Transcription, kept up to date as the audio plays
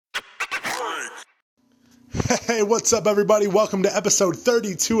Hey, what's up, everybody? Welcome to episode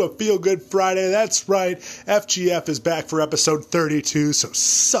 32 of Feel Good Friday. That's right, FGF is back for episode 32, so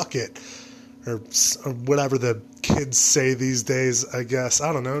suck it. Or whatever the kids say these days, I guess.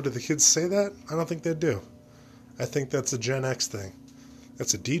 I don't know. Do the kids say that? I don't think they do. I think that's a Gen X thing.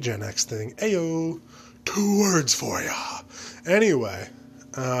 That's a D-Gen X thing. Ayo, 2 words for ya. Anyway,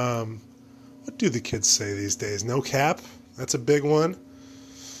 what do the kids say these days? No cap? That's a big one.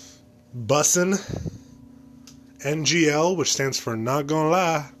 Bussin'. NGL, which stands for not gonna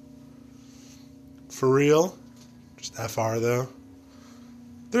lie. For real. Just FR, though.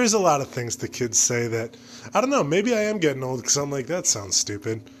 There's a lot of things the kids say that, I don't know, maybe I am getting old because I'm like, that sounds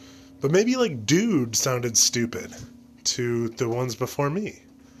stupid. But maybe, like, dude sounded stupid to the ones before me.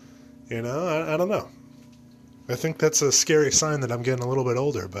 You know, I don't know. I think that's a scary sign that I'm getting a little bit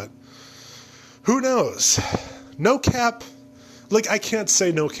older, but who knows? No cap. Like, I can't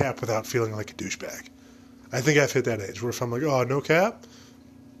say no cap without feeling like a douchebag. I think I've hit that age where if I'm like, oh, no cap,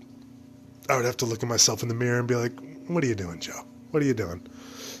 I would have to look at myself in the mirror and be like, what are you doing, Joe? What are you doing?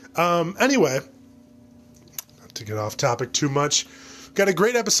 Anyway, not to get off topic too much, got a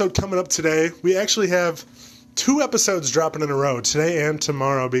great episode coming up today. We actually have 2 episodes dropping in a row, today and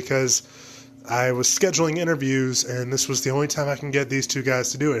tomorrow, because I was scheduling interviews, and this was the only time I can get these 2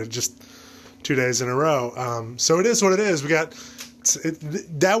 guys to do it, just 2 days in a row. So it is what it is. We got...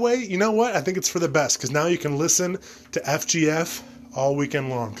 that way, you know what? I think it's for the best, because now you can listen to FGF all weekend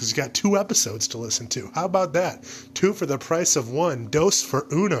long, because you got 2 episodes to listen to. How about that? 2 for the price of 1. Dos for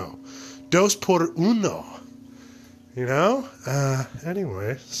uno. Dos por uno. You know?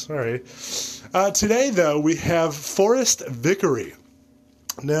 Anyway, sorry. Today, though, we have Forrest Vickery.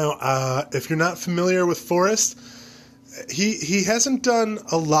 Now, if you're not familiar with Forrest, he hasn't done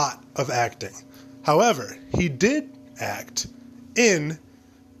a lot of acting. However, he did act in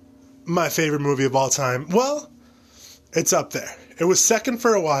my favorite movie of all time. Well, it's up there. It was second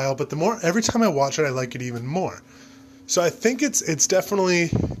for a while, but every time I watch it, I like it even more. So I think it's definitely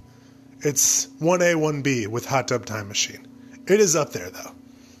 1A, 1B with Hot Tub Time Machine. It is up there, though.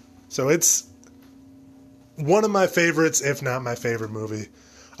 So it's one of my favorites, if not my favorite movie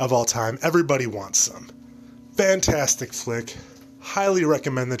of all time. Everybody Wants Some. Fantastic flick. Highly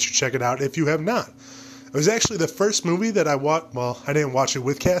recommend that you check it out if you have not. It was actually the first movie that I watched. Well, I didn't watch it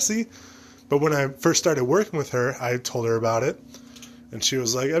with Cassie, but when I first started working with her, I told her about it, and she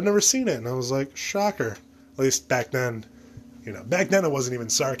was like, I've never seen it. And I was like, shocker. At least back then, back then it wasn't even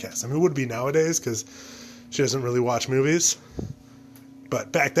sarcasm. It would be nowadays because she doesn't really watch movies.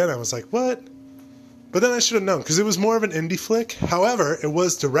 But back then I was like, what? But then I should have known, because it was more of an indie flick. However, it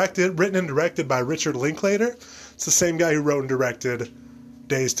was written and directed by Richard Linklater. It's the same guy who wrote and directed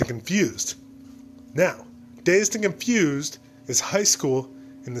Dazed and Confused. Now, Dazed and Confused is high school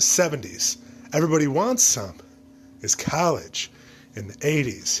in the 70s. Everybody Wants Some is college in the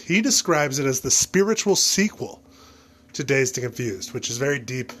 80s. He describes it as the spiritual sequel to Dazed and Confused, which is very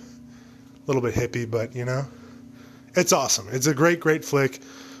deep, a little bit hippie, but, it's awesome. It's a great, great flick.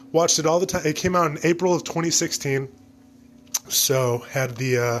 Watched it all the time. It came out in April of 2016, so had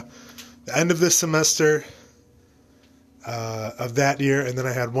the end of this semester of that year, and then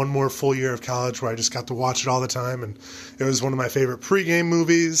I had one more full year of college where I just got to watch it all the time, and it was one of my favorite pregame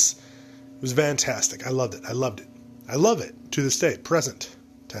movies. It was fantastic. I loved it. I love it to this day. Present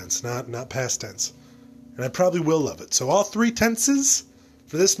tense, not past tense. And I probably will love it. So all 3 tenses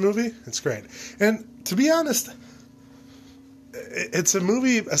for this movie, it's great. And to be honest, it's a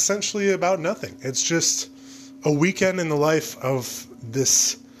movie essentially about nothing. It's just a weekend in the life of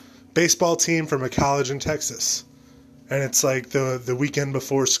this baseball team from a college in Texas. And it's like the weekend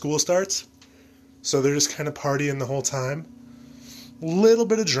before school starts. So they're just kind of partying the whole time. Little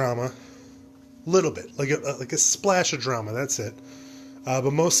bit of drama. Little bit. Like a splash of drama. That's it.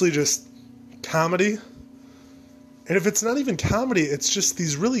 But mostly just comedy. And if it's not even comedy, it's just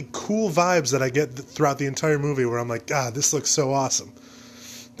these really cool vibes that I get throughout the entire movie where I'm like, God, this looks so awesome.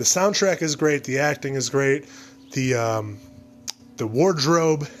 The soundtrack is great. The acting is great. The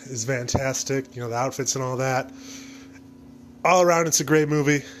wardrobe is fantastic. The outfits and all that. All around, it's a great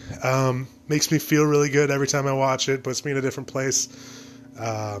movie. Makes me feel really good every time I watch it. Puts me in a different place,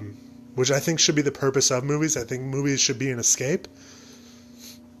 which I think should be the purpose of movies. I think movies should be an escape.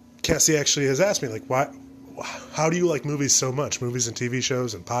 Cassie actually has asked me, like, how do you like movies so much? Movies and TV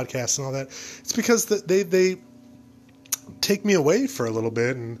shows and podcasts and all that. It's because they take me away for a little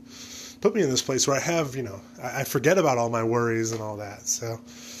bit and put me in this place where I have, I forget about all my worries and all that. So,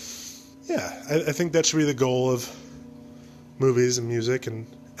 yeah, I think that should be the goal of movies and music and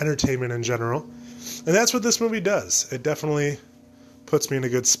entertainment in general. And that's what this movie does. It definitely puts me in a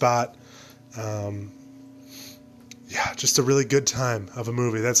good spot. Yeah, just a really good time of a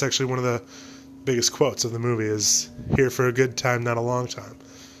movie. That's actually one of the biggest quotes of the movie is here for a good time, not a long time,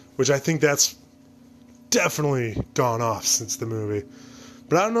 which I think that's definitely gone off since the movie.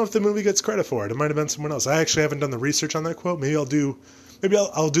 But I don't know if the movie gets credit for it. It might have been someone else. I actually haven't done the research on that quote. Maybe I'll do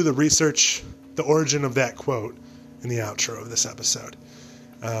the research, the origin of that quote in the outro of this episode.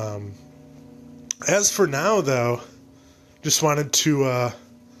 As for now, though, just wanted to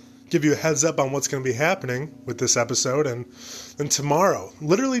give you a heads up on what's going to be happening with this episode. And then tomorrow,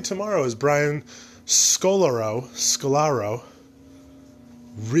 literally tomorrow, is Brian Scolaro. It's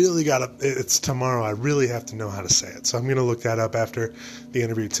tomorrow. I really have to know how to say it. So I'm going to look that up after the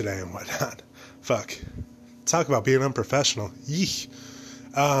interview today and whatnot. Fuck. Talk about being unprofessional. Yeesh.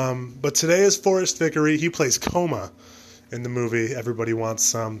 But today is Forrest Vickery. He plays Coma in the movie Everybody Wants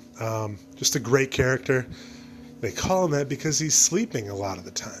Some. Just a great character. They call him that because he's sleeping a lot of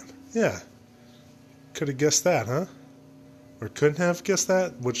the time. Yeah. Could have guessed that, huh? Or couldn't have guessed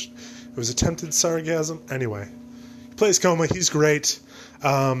that? Which, it was attempted sarcasm. Anyway. He plays Coma. He's great.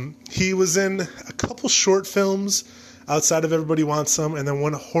 He was in a couple short films outside of Everybody Wants Some, and then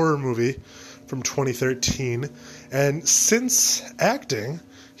one horror movie from 2013. And since acting,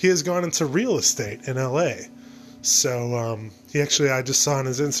 he has gone into real estate in LA. So, I just saw on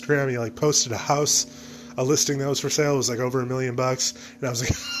his Instagram, he posted a listing that was for sale. It was over $1 million. And I was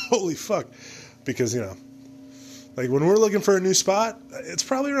like, holy fuck. Because, when we're looking for a new spot, it's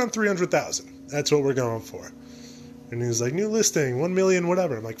probably around 300,000. That's what we're going for. And he was like, new listing, 1 million,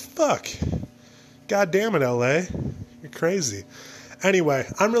 whatever. I'm like, fuck. God damn it, LA. You're crazy. Anyway,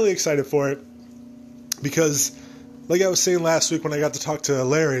 I'm really excited for it because, like I was saying last week when I got to talk to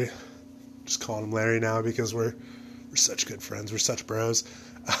Larry, just calling him Larry now because we're such good friends. We're such bros.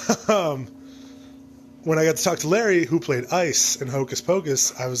 When I got to talk to Larry, who played Ice in Hocus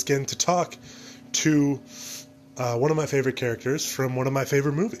Pocus, I was getting to talk to one of my favorite characters from one of my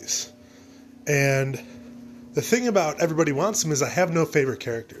favorite movies. And the thing about Everybody Wants Some is I have no favorite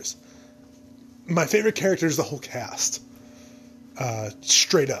characters. My favorite character is the whole cast.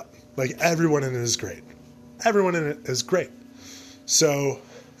 Straight up. Everyone in it is great. Everyone in it is great. So,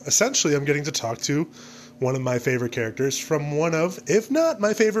 essentially, I'm getting to talk to one of my favorite characters from one of, if not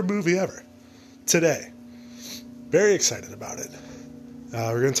my favorite movie ever, today. Very excited about it.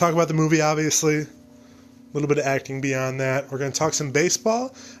 We're going to talk about the movie, obviously. A little bit of acting beyond that. We're going to talk some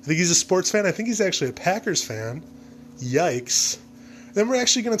baseball. I think he's a sports fan. I think he's actually a Packers fan. Yikes. Then we're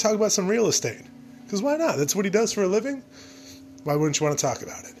actually going to talk about some real estate. Because why not? That's what he does for a living. Why wouldn't you want to talk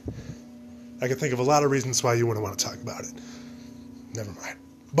about it? I can think of a lot of reasons why you wouldn't want to talk about it. Never mind.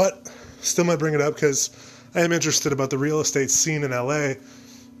 But still might bring it up because I am interested about the real estate scene in LA.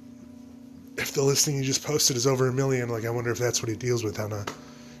 If the listing you just posted is over $1 million, I wonder if that's what he deals with on a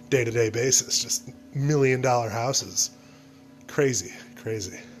day-to-day basis. Just $1 million houses. Crazy.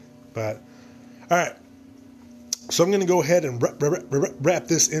 But, alright. So I'm going to go ahead and wrap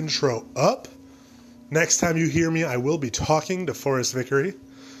this intro up. Next time you hear me, I will be talking to Forrest Vickery.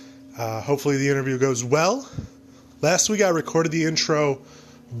 Hopefully the interview goes well. Last week I recorded the intro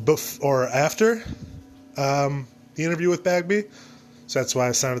before or after the interview with Bagby. So that's why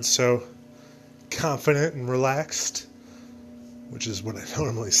I sounded so confident and relaxed. Which is what I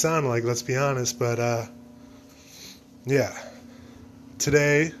normally sound like, let's be honest. But, yeah.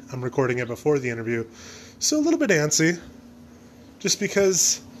 Today, I'm recording it before the interview. So a little bit antsy. Just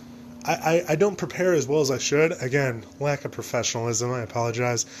because I don't prepare as well as I should. Again, lack of professionalism, I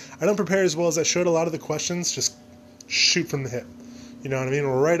apologize. I don't prepare as well as I should. A lot of the questions just shoot from the hip. You know what I mean?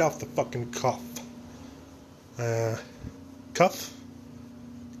 Right off the fucking cuff. Cuff?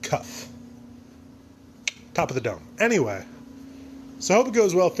 Top of the dome. Anyway. So I hope it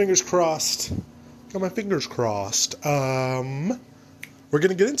goes well. Fingers crossed. Got my fingers crossed. We're going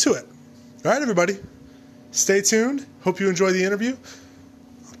to get into it. All right, everybody. Stay tuned. Hope you enjoy the interview.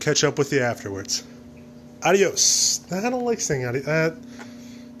 I'll catch up with you afterwards. Adios. I don't like saying adios.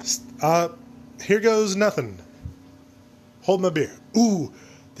 Here goes nothing. Hold my beer. Ooh,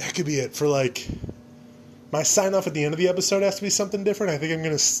 that could be it for my sign off at the end of the episode has to be something different. I think I'm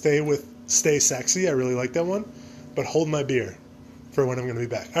going to stay with Stay Sexy. I really like that one. But hold my beer for when I'm going to be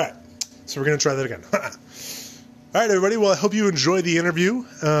back. All right. So we're going to try that again. All right, everybody. Well, I hope you enjoyed the interview.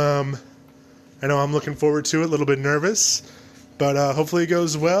 I know I'm looking forward to it. A little bit nervous. But hopefully it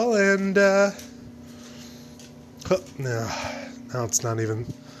goes well. And no, it's not even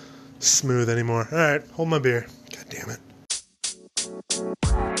smooth anymore. All right. Hold my beer. God damn it.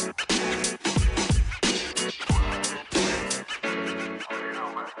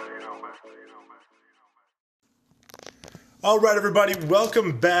 All right, everybody,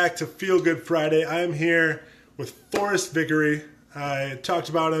 welcome back to Feel Good Friday. I am here with Forrest Vickery. I talked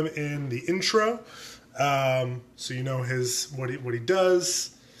about him in the intro, so you know what he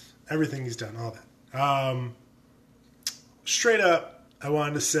does, everything he's done, all that. Straight up, I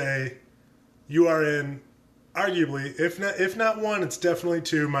wanted to say you are in, arguably, if not one, it's definitely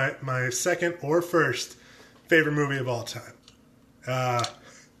two, my second or first favorite movie of all time.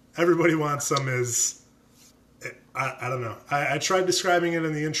 Everybody Wants Some is... I don't know. I tried describing it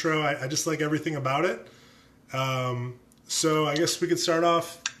in the intro. I just like everything about it. So I guess we could start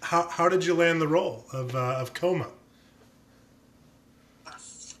off. How did you land the role of Coma?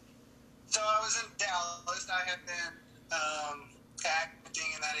 So I was in Dallas. I had been acting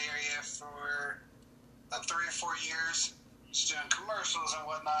in that area for about 3 or 4 years, just doing commercials and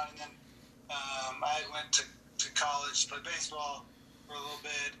whatnot. And then I went to college to play baseball for a little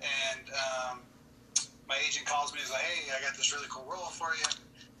bit, and my agent calls me and is like, hey, I got this really cool role for you.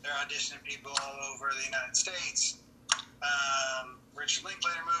 They're auditioning people all over the United States. Richard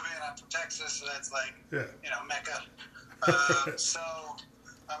Linklater movie, and I'm from Texas, so that's like, Mecca. So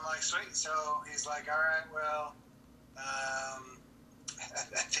I'm like, sweet. So he's like, all right, well,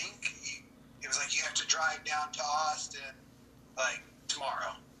 I think it was like you have to drive down to Austin like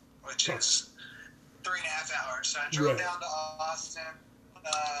tomorrow, which is 3.5 hours. So I drove down to Austin.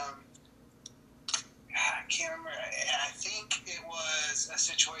 I can't remember. I think it was a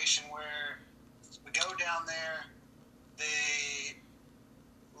situation where we go down there, they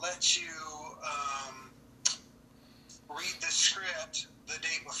let you read the script the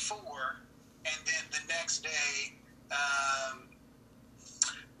day before, and then the next day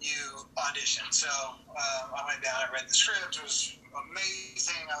you audition. So I went down, I read the script, it was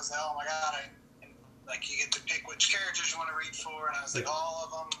amazing. I was like, oh my God, like, you get to pick which characters you want to read for, and I was like, all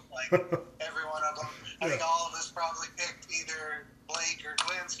of them, like, every one of them. I think all of us probably picked either Blake or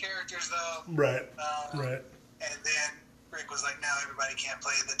Glenn's characters, though. Right. And then Rick was like, no, everybody can't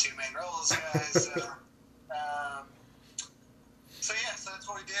play the 2 main roles, guys. So that's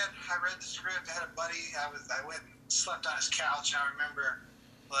what we did. I read the script. I had a buddy. I went and slept on his couch, and I remember,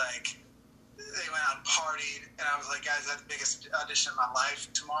 like, they went out and partied, and I was like, guys, that's the biggest audition of my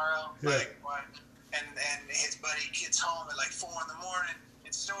life tomorrow. Like, what? And his buddy gets home at like 4 in the morning.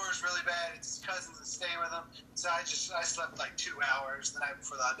 It snores really bad. It's his cousins that stay with him. So I slept like 2 hours the night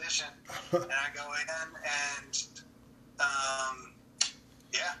before the audition. And I go in and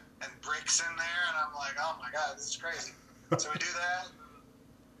and Brick's in there, and I'm like, oh my God, this is crazy. So we do that,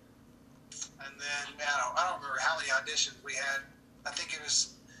 and then I don't remember how many auditions we had. I think it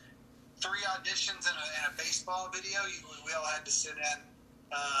was 3 auditions in a baseball video. We all had to sit in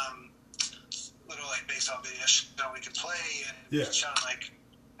little like baseball videos so we could play and show like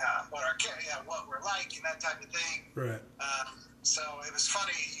what we're like and that type of thing. Right. So it was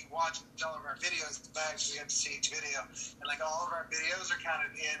funny. You watch all of our videos back, so you get to see each video, and like all of our videos are kind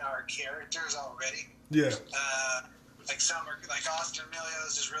of in our characters already. Yeah. Like some are like Austin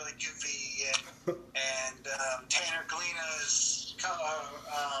Milio's is really goofy, and Tanner Galina's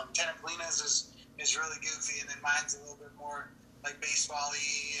is really goofy, and then mine's a little bit more like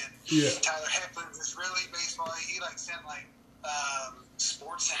baseball-y, and Tyler Hecklin's is really baseball-y. He like sent like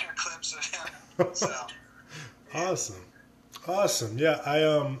Sports Center clips of him. So awesome. Yeah,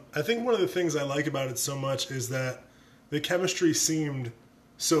 I think one of the things I like about it so much is that the chemistry seemed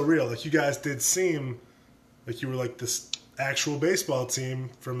so real. Like, you guys did seem like you were like this actual baseball team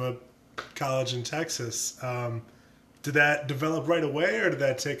from a college in Texas. Did that develop right away, or did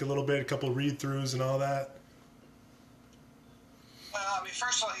that take a couple read-throughs and all that? I mean,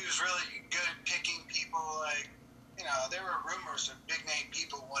 first of all, he was really good at picking people. Like, there were rumors of big-name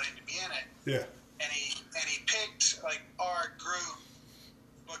people wanting to be in it. Yeah. And he picked like our group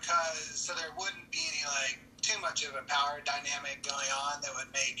so there wouldn't be any like too much of a power dynamic going on that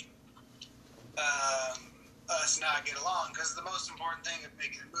would make us not get along. Because the most important thing of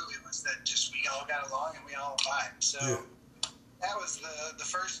making a movie was that just we all got along and we all vibed. So that was the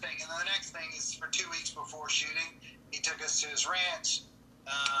first thing. And then the next thing is, for 2 weeks before shooting, he took us to his ranch,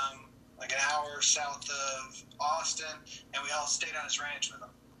 like an hour south of Austin, and we all stayed on his ranch with him.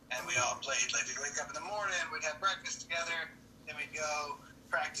 And we all played, like, we'd wake up in the morning, we'd have breakfast together, then we'd go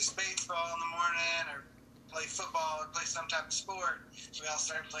practice baseball in the morning, or play football, or play some type of sport. We all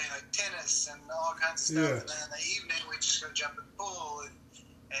started playing, like, tennis and all kinds of stuff. And then in the evening, we'd just go jump in the pool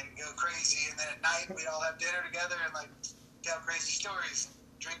and go crazy. And then at night, we'd all have dinner together and, like, tell crazy stories,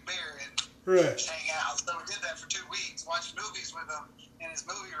 drink beer, and just hang out. So we did that for 2 weeks, watched movies with him in his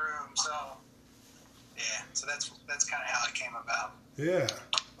movie room. So, so that's kind of how it came about. Yeah.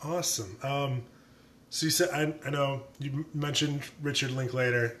 Awesome. So you said, I know you mentioned Richard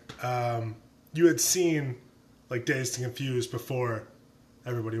Linklater. You had seen like Dazed and Confused before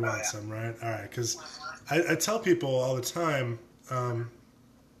Everybody Wants Some, right? All right, because I tell people all the time,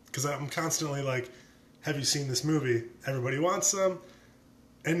 because I'm constantly like, have you seen this movie? Everybody Wants Some.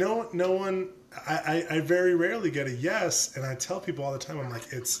 And no one, I very rarely get a yes, and I tell people all the time, I'm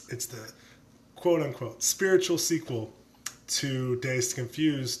like, it's the quote-unquote spiritual sequel to Dazed and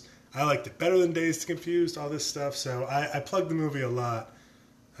Confused. I liked it better than Dazed and Confused, all this stuff, so I plug the movie a lot.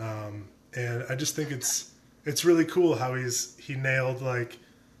 And I just think it's really cool how he nailed, like,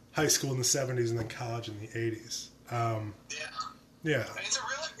 high school in the 70s and then college in the 80s. Yeah. And it's a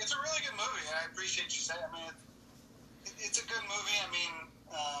really good movie, and I appreciate you saying. I mean, it's a good movie. I mean,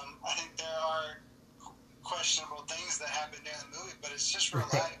 I think there are questionable things that happen during the movie, but it's just real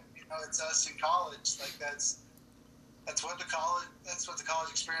life. You know, it's us in college. Like that's what the college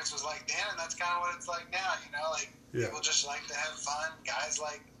experience was like then, and that's kind of what it's like now. You know, like people just like to have fun. Guys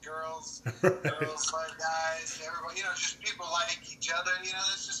like girls, girls like guys. Everybody, you know, just people like each other. You know,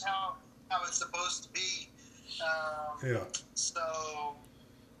 that's just how it's supposed to be. So, yeah.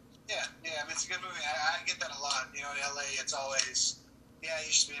 I mean, it's a good movie. I get that a lot. You know, in LA, it's always, I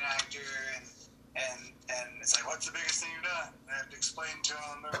used to be an actor, and it's like, what's the biggest thing you've done? And I have to explain to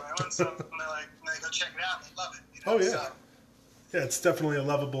them, I want something, and they go check it out, and they love it. You know? Oh, yeah. So, yeah, it's definitely a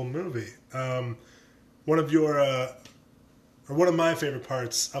lovable movie. One of my favorite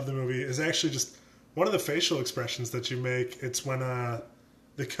parts of the movie is actually just one of the facial expressions that you make. It's when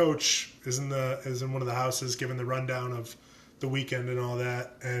the coach is in one of the houses giving the rundown of the weekend and all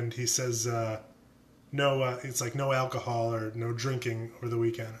that, and he says it's like no alcohol or no drinking over the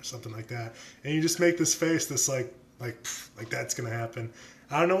weekend or something like that, and you just make this face, this like that's gonna happen.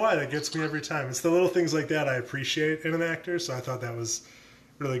 I don't know why, that gets me every time. It's the little things like that I appreciate in an actor, so I thought that was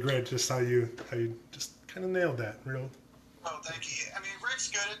really great, just how you just kind of nailed that. Real. Oh, thank you. I mean, Rick's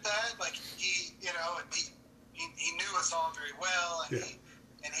good at that. Like he knew us all very well,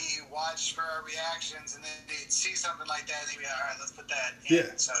 and he watched for our reactions, and then he'd see something like that, and he'd be all right, let's put that in. Yeah.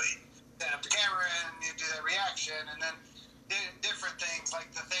 So he set up the camera, and he'd do that reaction, and then different things,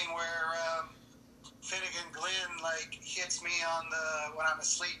 like the thing where Finnegan Glenn like hits me on when I'm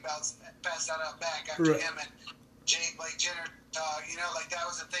asleep, passed out back after him and Blake Jenner talk. You know, like that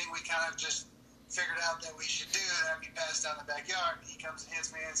was a thing we kind of just figured out that we should do. That we passed out in the backyard. He comes and hits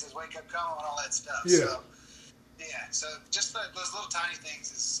me and says, "Wake up, come on," all that stuff. Yeah. So just those little tiny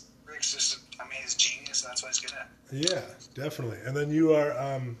things is Rick's just. I mean, he's genius. And that's what he's good at. Yeah, definitely. And then you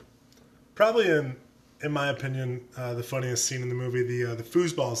are probably in my opinion, the funniest scene in the movie, the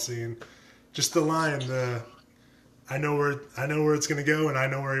foosball scene. Just the line, I know where it's gonna go, and I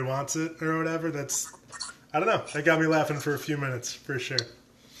know where he wants it, or whatever. That's, I don't know. That got me laughing for a few minutes, for sure.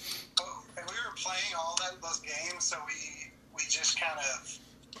 Oh, and we were playing all those games, so we just kind of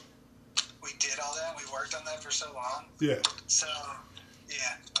did all that. We worked on that for so long. Yeah. So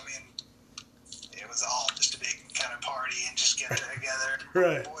yeah, I mean, it was all just a big kind of party and just get together,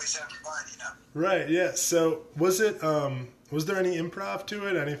 right? Boys having fun, you know. Right. Yeah. So was there any improv to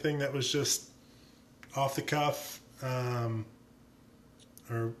it? Anything that was just off the cuff? Yeah, I mean,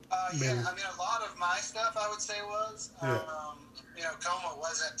 a lot of my stuff I would say was, you know, Coma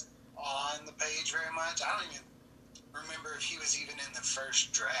wasn't on the page very much. I don't even remember if he was even in the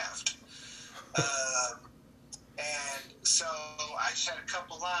first draft. And so I just had a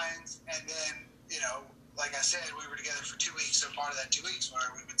couple lines, and then, you know, like I said, we were together for 2 weeks, so part of that 2 weeks where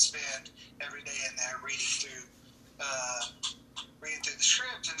we would spend every day in there reading through the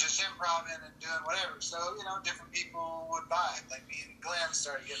script and just improvising and doing whatever. So, you know, different people would vibe. Like me and Glenn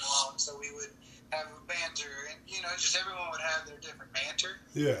started getting along, so we would have a banter, and, you know, just everyone would have their different banter.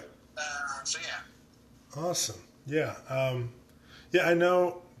 Yeah. So, yeah. Awesome. Yeah. Yeah, I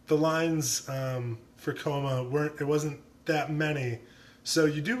know the lines for Coma wasn't that many, so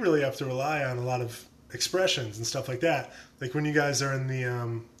you do really have to rely on a lot of expressions and stuff like that. Like when you guys are in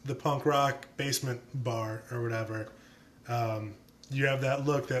the punk rock basement bar or whatever, you have that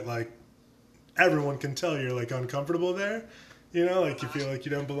look that like everyone can tell you're like uncomfortable there, you know, like you feel like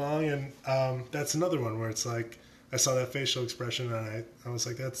you don't belong, and that's another one where it's like I saw that facial expression and I was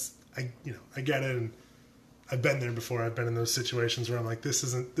like, I get it, and I've been there before. I've been in those situations where I'm like, this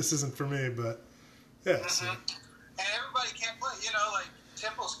isn't for me, but yeah. Mm-hmm. So. And everybody can't play, you know, like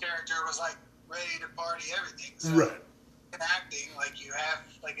Temple's character was like ready to party everything. So right. In acting, like you have,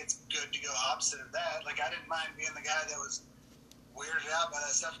 like it's good to go opposite of that. Like I didn't mind being the guy that was weirded out by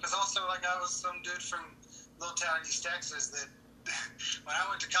that stuff, because also like I was some dude from little town in East Texas that when I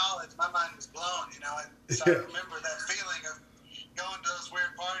went to college, my mind was blown, you know. And so I remember that feeling of going to those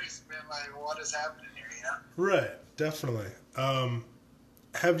weird parties and being like, what is happening here? you know? Right, definitely.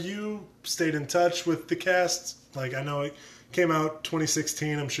 Have you stayed in touch with the cast? Like, I know it came out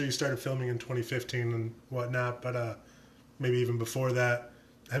 2016. I'm sure you started filming in 2015 and whatnot, but maybe even before that.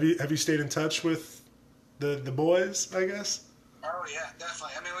 Have you stayed in touch with the boys, I guess? Oh, yeah,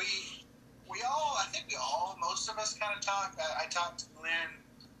 definitely. I mean, I think most of us kind of talked. I talked to Glenn.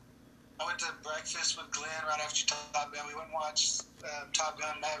 I went to breakfast with Glenn right after Top Gun. We went and watched Top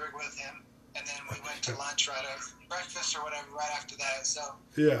Gun Maverick with him. And then we went to lunch breakfast or whatever right after that. So,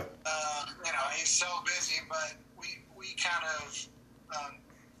 yeah, he's so busy, but we kind of,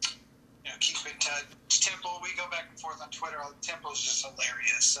 keep in touch. Temple, we go back and forth on Twitter. Temple's just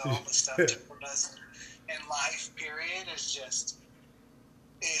hilarious. So all the stuff Temple does in life, period, is just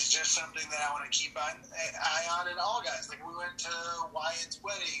something that I want to keep an eye on. And all guys, like we went to Wyatt's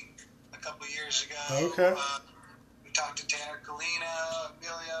wedding a couple of years ago. Okay. We talked to Tanner Kalina,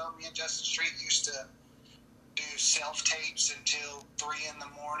 Emilio. Me and Justin Street used to do self-tapes until 3 in the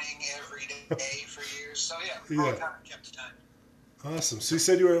morning every day for years. So, yeah, we all kind of kept time. Awesome. So you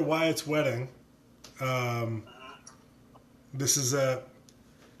said you were at Wyatt's wedding. This is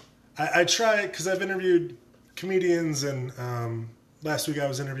I try, because I've interviewed comedians, and last week I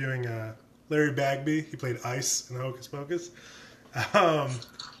was interviewing Larry Bagby. He played Ice in Hocus Pocus.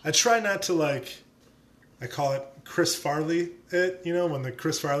 I try not to, I call it Chris Farley when the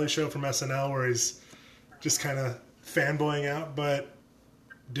Chris Farley show from SNL, where he's just kind of fanboying out. But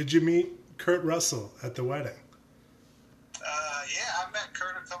did you meet Kurt Russell at the wedding? Yeah, I've met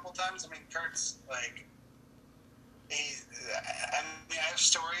Kurt a couple times. I mean, Kurt's I have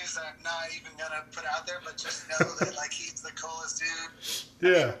stories that I'm not even gonna put out there, but just know that he's the coolest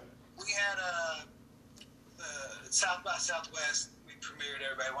dude. Yeah. We had South by Southwest. We premiered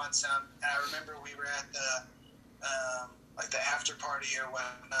everybody once, and I remember we were at the after party or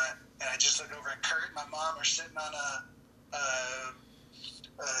whatnot, and I just looked over at Kurt and my mom are sitting on a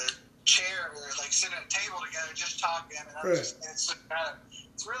chair, we're sitting at a table together just talking, and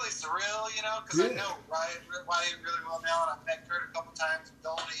it's really surreal, because I know Wyatt really well now, and I've met Kurt a couple times, and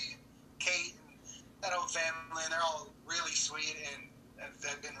Goldie, and Kate, and that whole family, and they're all really sweet and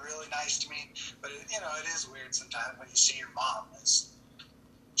have been really nice to me. But it is weird sometimes when you see your mom.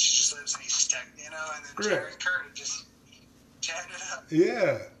 She just lives in East Tech, and then Jerry and Kurt are just chatting it up.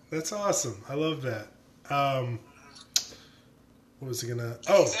 Yeah, that's awesome. I love that. What was he gonna?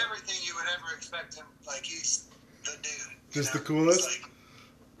 He's everything you would ever expect him. He's the dude. Just the coolest.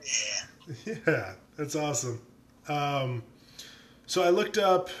 Yeah. Yeah, that's awesome. So I looked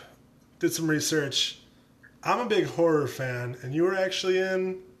up, did some research. I'm a big horror fan, and you were actually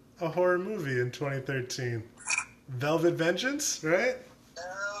in a horror movie in 2013, Velvet Vengeance, right?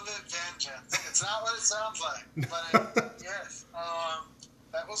 Velvet Vengeance. It's not what it sounds like, but yes.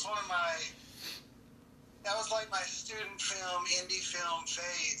 That was that was my student film, indie film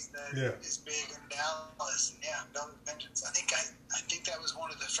phase that is big in Dallas. And Velvet Vengeance. I think that was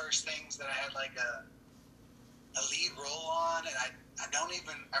one of the first things that I had a lead role on, and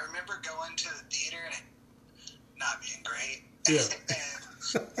I remember going to the theater and it not being great. Yeah.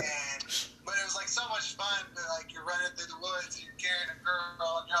 But it was so much fun. You're running through the woods and you're carrying a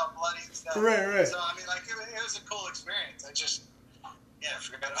girl and you're all bloody and stuff. Right. So it was a cool experience. I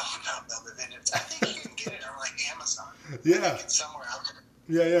forgot all about Velvet Vengeance. I think you can get it on Amazon. Yeah. I think it's somewhere out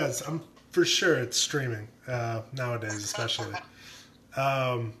there. Yeah. I'm for sure it's streaming nowadays, especially.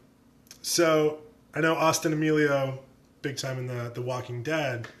 So I know Austin Emilio, big time in the Walking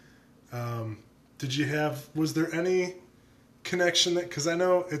Dead. Was there any connection because I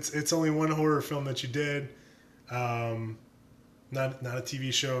know it's only one horror film that you did, not a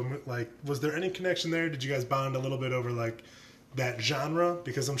TV show. Was there any connection there? Did you guys bond a little bit over that genre?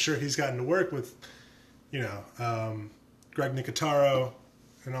 Because I'm sure he's gotten to work with, Greg Nicotero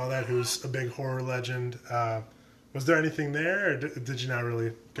and all that, who's a big horror legend. Was there anything there, or did you not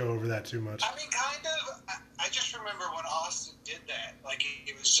really go over that too much? I mean, kind of. I just remember when Austin did that.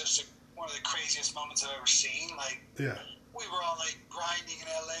 It was just one of the craziest moments I've ever seen. We were all grinding in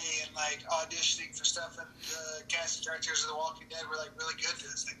LA and auditioning for stuff, and the cast directors of The Walking Dead were really good to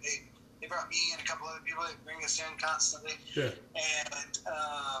us. They brought me and a couple other people that bring us in constantly. Yeah. And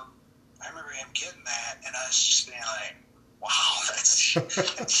I remember him getting that, and I was just being wow, that's huge.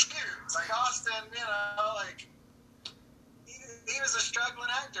 It's Austin, he was a struggling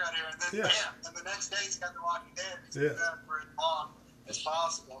actor out here, and then bam, and the next day he's got The Walking Dead. He's been done for as long as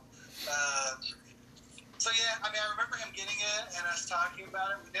possible. I remember him getting it and us talking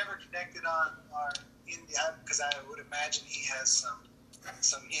about it. We never connected on our indie, because I would imagine he has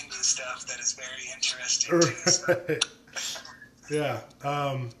some indie stuff that is very interesting too. So. Yeah.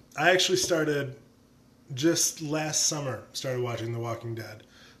 I actually started just last summer started watching The Walking Dead.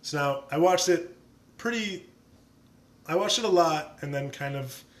 So now I watched it a lot, and then kind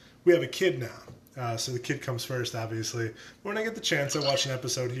of, we have a kid now. So the kid comes first, obviously. But when I get the chance, I watch an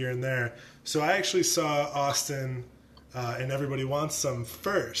episode here and there. So I actually saw Austin and Everybody Wants Some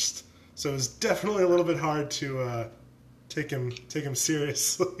first. So it was definitely a little bit hard to take him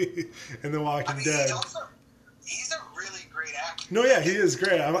seriously in The Walking Dead. He's a really great actor. No, yeah, he is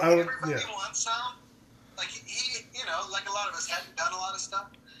great. Everybody Wants Some. Like he, like a lot of us hadn't done a lot of stuff,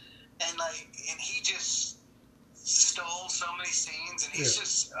 and he just stole so many scenes, and he's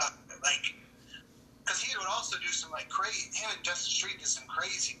just because he would also do some crazy. Him and Justin Street did some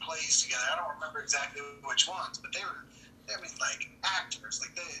crazy plays together. I don't remember exactly which ones, but they were actors,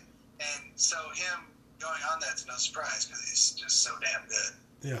 and so him going on that's no surprise because he's just so damn good.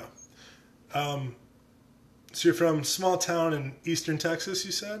 Yeah. So you're from small town in eastern Texas,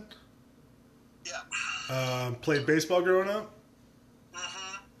 you said? Yeah. Played baseball growing up?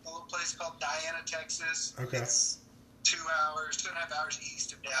 Mm-hmm. A little place called Diana, Texas. Okay. It's 2.5 hours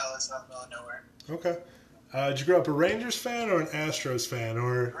east of Dallas, out in the middle of nowhere. Okay. Did you grow up a Rangers fan or an Astros fan?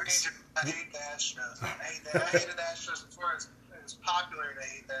 Rangers. I hate the Astros. I hated the Astros before it was popular to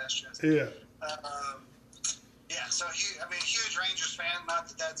hate the Astros. Yeah. Yeah, so huge Rangers fan. Not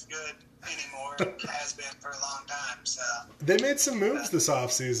that that's good anymore. It has been for a long time. So they made some moves this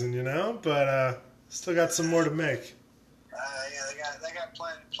offseason, but still got some more to make. Yeah, they got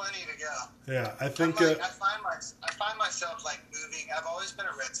plenty to go. Yeah, I think I find myself moving. I've always been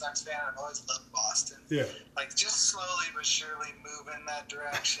a Red Sox fan. I've always loved Boston. Yeah. Just slowly but surely move in that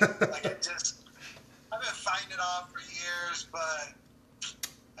direction. I've been fighting it off for years, but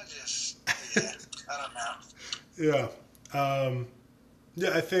I don't know. Yeah.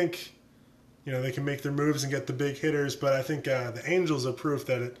 Yeah, I think, they can make their moves and get the big hitters, but I think the Angels are proof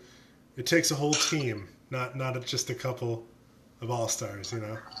that it takes a whole team, not just a couple of all-stars,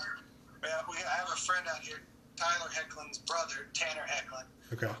 Yeah, I have a friend out here, Tyler Hecklin's brother, Tanner Hecklin.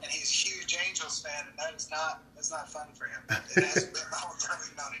 Okay. And he's a huge Angels fan, and that's not fun for him. It hasn't been the whole time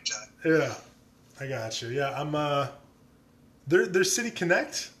we've known each other. Yeah. I got you. Yeah, I'm their City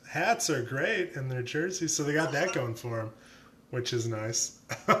Connect hats are great and their jerseys, so they got that going for them, which is nice.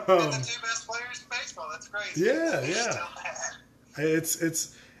 And the two best players in baseball. That's crazy. Yeah.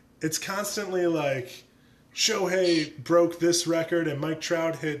 It's constantly Shohei broke this record and Mike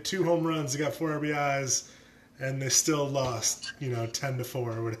Trout hit 2 home runs, he got 4 RBIs, and they still lost, 10-4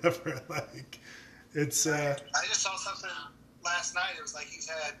 or whatever. It's I just saw something last night. It was he's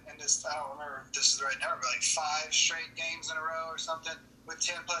had, and I don't remember if this is the right number, but 5 straight games in a row or something with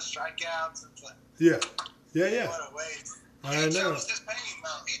 10+ strikeouts. Yeah. What a waste. I He know. chose this pain,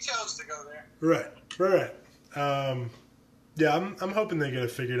 though. He chose to go there. Right. Yeah, I'm hoping they get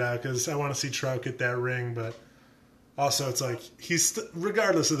it figured out because I want to see Trout get that ring, but also it's he's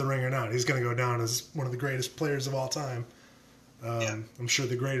regardless of the ring or not, he's going to go down as one of the greatest players of all time. I'm sure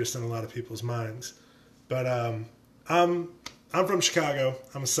the greatest in a lot of people's minds. But I'm from Chicago.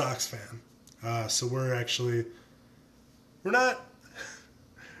 I'm a Sox fan, so we're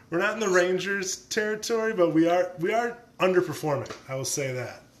not in the Rangers territory, but we are underperforming. I will say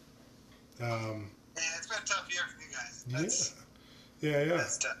that. Yeah, it's been a tough year for you guys. Yeah.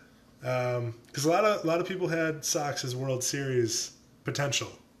 That's tough. Because a lot of people had Sox as World Series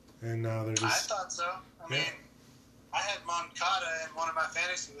potential, and now they're just. I thought so. I mean, I had Moncada in one of my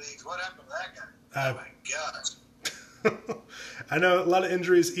fantasy leagues. What happened to that guy? Oh my gosh. I know a lot of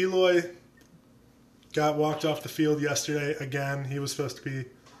injuries. Eloy got walked off the field yesterday again. He was supposed to be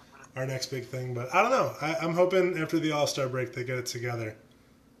our next big thing, but I don't know. I'm hoping after the All-Star break they get it together.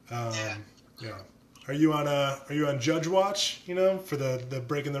 Yeah. Are you on Judge Watch? For the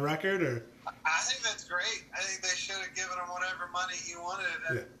breaking the record, or? I think that's great. I think they should have given him whatever money he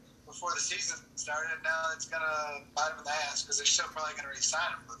wanted before the season started. Now it's gonna bite him in the ass because they're still probably gonna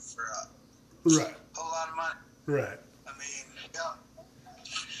re-sign him for a whole lot of money. Right. I mean, I don't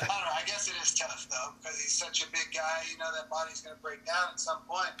know. I guess it is tough though because he's such a big guy. That body's gonna break down at some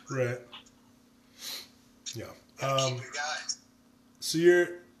point. Right. Yeah. Keep your guys. So you're,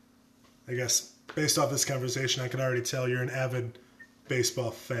 I guess, based off this conversation, I can already tell you're an avid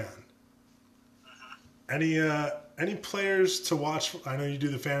baseball fan. Mm-hmm. Any players to watch? I know you do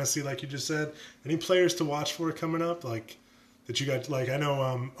the fantasy, like you just said. Any players to watch for coming up, that you got? I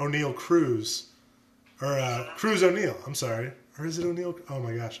know O'Neal Cruz, or Cruz O'Neal. I'm sorry, or is it O'Neal? Oh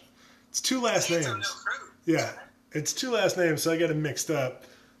my gosh, it's 2 last names. O'Neal Cruz. Yeah, it's 2 last names, so I get them mixed up.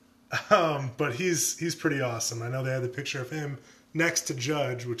 But he's pretty awesome. I know they had the picture of him next to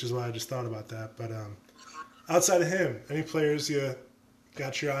Judge, which is why I just thought about that. But outside of him, any players you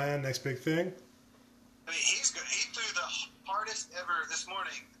got your eye on? Next big thing? I mean, he's good. He threw the hardest ever this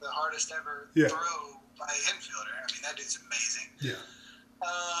morning, the hardest ever throw by an infielder. I mean, that dude's amazing. Yeah.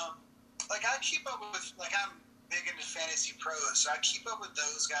 Like, I keep up with, like, I'm big into fantasy pros, so I keep up with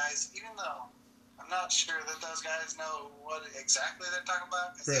those guys, even though I'm not sure that those guys know what exactly they're talking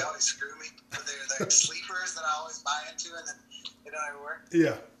about, because they always screw me. But they're like sleepers that I always buy into, and then they don't ever work.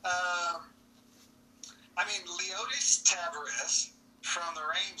 Yeah. I mean, Leotis Taveras from the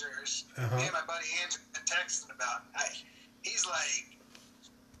Rangers, me and my buddy Andrew been texting about. He's like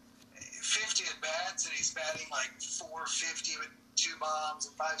 50 at bats, and he's batting like 450 with 2 bombs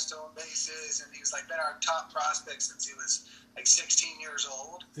and 5 stolen bases, and he was like been our top prospect since he was like 16 years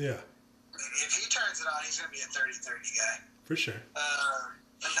old. Yeah. If he turns it on, he's going to be a 30-30 guy. For sure.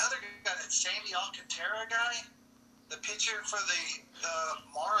 Another guy, that Sandy Alcantara guy, the pitcher for the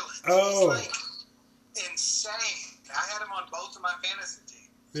Marlins. Oh. He's like insane. I had him on both of my fantasy teams.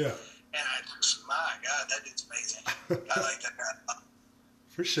 Yeah. And my God, that dude's amazing. I like that guy.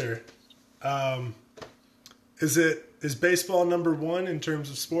 For sure. Is baseball number one in terms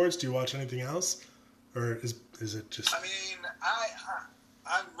of sports? Do you watch anything else? Or is it just... I mean,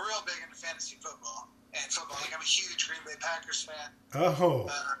 I'm real big into fantasy football and football. Like, I'm a huge Green Bay Packers fan. Oh,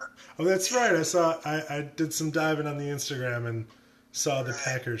 that's right. I saw. I did some diving on the Instagram and saw the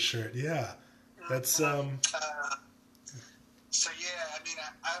Packers shirt. Yeah, that's So yeah, I mean,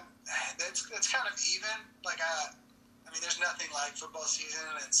 that's kind of even. Like, I mean, there's nothing like football season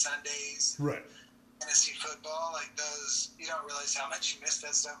and Sundays. Right. Fantasy football, like those, you don't realize how much you miss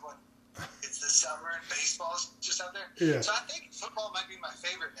that stuff when it's the summer and baseball's just out there. Yeah. So I think football might be my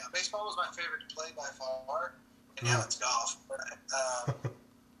favorite now. Baseball was my favorite to play by far, and now it's golf. But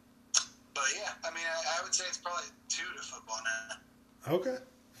yeah, I mean, I would say it's probably 2 to football now. Okay,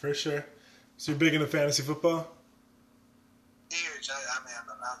 for sure. So you're big into fantasy football? Huge.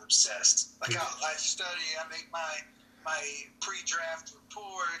 I'm obsessed. Like, I study, I make my pre-draft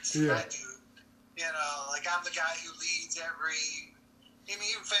reports. Yeah. I do, like, I'm the guy who leads every... I mean,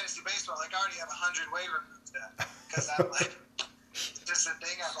 even fantasy baseball, like, I already have 100 waiver moves done. Because I'm like, it's just a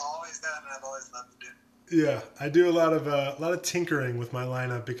thing I've always done and I've always loved to do. Yeah, I do a lot of tinkering with my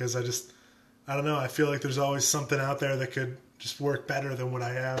lineup because I don't know, I feel like there's always something out there that could just work better than what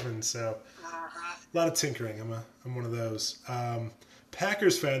I have, and so a lot of tinkering. I'm one of those.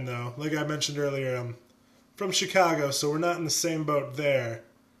 Packers fan though, like I mentioned earlier, I'm from Chicago, so we're not in the same boat there.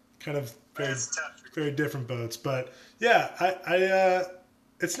 Kind of very different boats, but yeah, I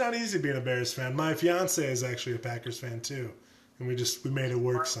it's not easy being a Bears fan. My fiance is actually a Packers fan too, and we made it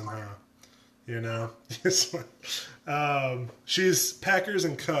work somehow. She's Packers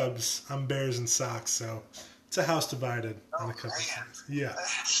and Cubs. I'm Bears and Sox, so it's a house divided on a couple of things. Yeah.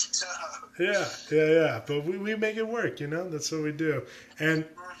 Yeah. But we make it work, That's what we do. And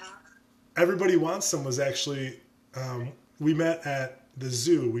Everybody Wants Some was actually, we met at the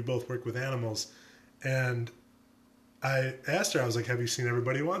zoo. We both work with animals. And I asked her, I was like, have you seen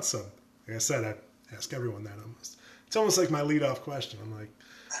Everybody Wants Some? Like I said, I ask everyone that almost. It's almost like my lead-off question. I'm like,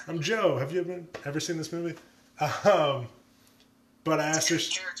 I'm Joe. Have you ever seen this movie? But I asked her...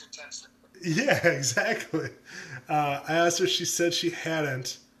 Character test. Yeah, exactly. I asked her, she said she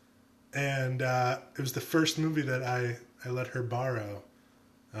hadn't. And it was the first movie that I let her borrow.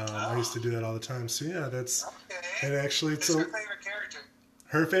 I used to do that all the time. So yeah, that's... Okay. And actually, it's her favorite character.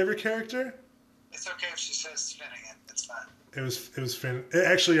 Her favorite character? It's okay if she says Finnegan. It's fine. It was Finn.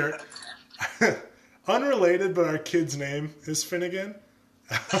 Actually, unrelated, but our kid's name is Finnegan.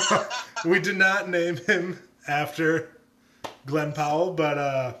 We did not name him after Glenn Powell, but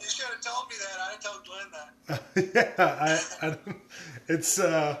you should have told me that. I told Glenn that.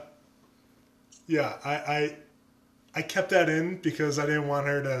 I kept that in because I didn't want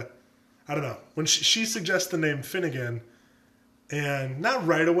her to. I don't know, when she suggested the name Finnegan, and not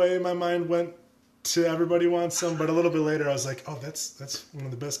right away my mind went to Everybody Wants Some, but a little bit later I was like, oh, that's one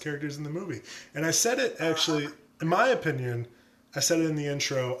of the best characters in the movie. And I said it actually, in my opinion, I said it in the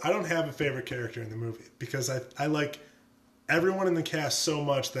intro, I don't have a favorite character in the movie because I like everyone in the cast so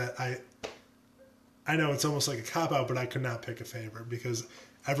much that I know it's almost like a cop-out, but I could not pick a favorite because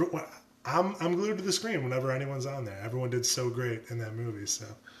everyone, I'm glued to the screen whenever anyone's on there. Everyone did so great in that movie, so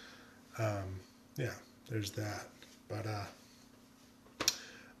yeah, there's that. But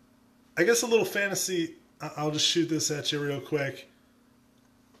I guess a little fantasy, I'll just shoot this at you real quick.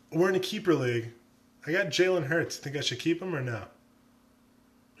 We're in a keeper league. I got Jalen Hurts. Think I should keep him or no?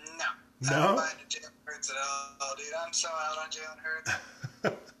 No? I don't buy into Jalen Hurts at all, dude. I'm so out on Jalen Hurts. I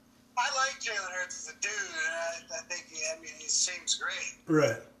like Jalen Hurts as a dude, and I think he seems great.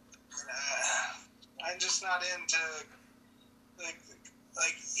 Right. I'm just not into like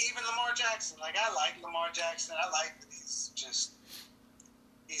even Lamar Jackson. Like, I like Lamar Jackson. I like that he's just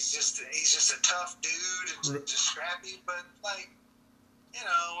a tough dude and just scrappy. But, like, you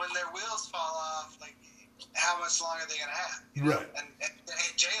know, when their wheels fall off, like, how much longer are they going to have? You know? Right. And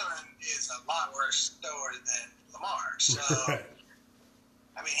Jalen is a lot worse thrower than Lamar. So, right.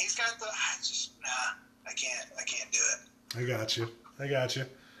 I mean, he's got I can't do it. I got you.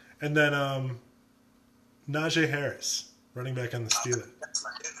 And then Najee Harris, running back on the Steelers. That's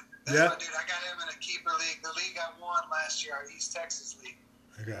my dude. That's my dude. I got him in a keeper league. The league I won last year, our East Texas league.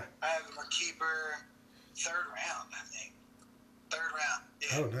 Okay. I have him a keeper, third round, I think. Third round.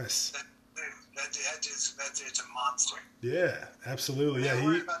 Yeah. Oh, nice. That dude's a monster. Yeah, absolutely. I'm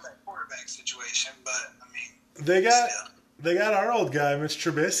worried about that quarterback situation, but I mean, they got our old guy, Mitch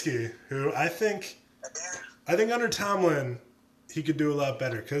Trubisky, who I think under Tomlin he could do a lot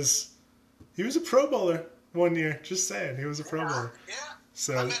better because he was a Pro Bowler one year. Just saying, he was a Pro Bowler. Yeah.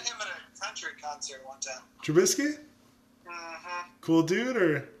 So I met him at a country concert one time. Trubisky? Mm-hmm. Cool dude,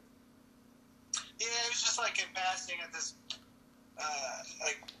 or? Yeah, it was just like in passing at this,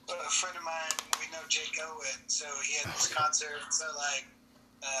 like a friend of mine, we know Jake Owen, so he had this concert, so like,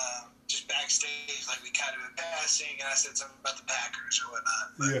 just backstage, like we kind of been passing, and I said something about the Packers or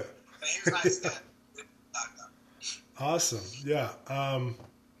whatnot. But, yeah. I mean, he was nice then. Awesome. Yeah.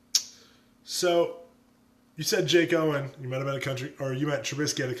 So you said Jake Owen, you met him at a country, or you met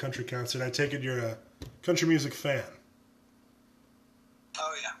Trubisky at a country concert. I take it you're a country music fan.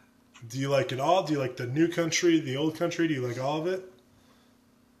 Oh, yeah. Do you like it all? Do you like the new country, the old country? Do you like all of it?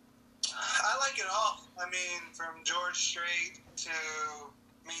 I like it all. I mean, from George Strait to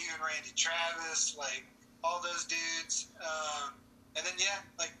me and Randy Travis, like all those dudes. And then, yeah,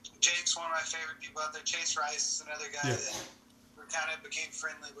 like Jake's one of my favorite people out there. Chase Rice is another guy that we kind of became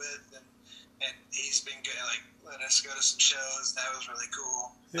friendly with. And he's been good, like, let us go to some shows. That was really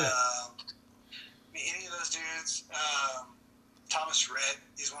cool. Yeah. Any of those dudes. Thomas Rhett,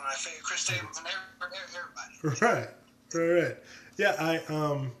 he's one of my favorite. Chris Stapleton, everybody. Right. Yeah,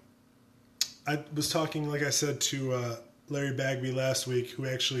 I was talking, like I said, to Larry Bagby last week, who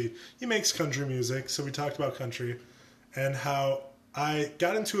actually, he makes country music, so we talked about country, and how I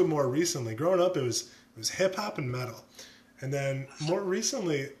got into it more recently. Growing up, it was hip-hop and metal. And then more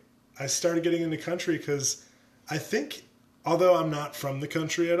recently, I started getting into country because I think, although I'm not from the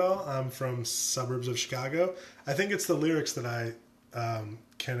country at all, I'm from suburbs of Chicago, I think it's the lyrics that I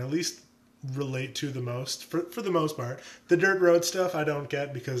can at least relate to the most, for the most part. The dirt road stuff I don't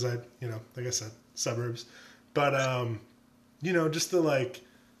get because I, like I said, suburbs. But, just the, like,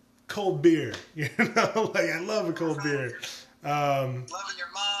 cold beer, like, I love a cold beer. Loving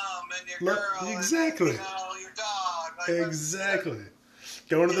your mom and your girl. Exactly. And, your dog. Like, exactly.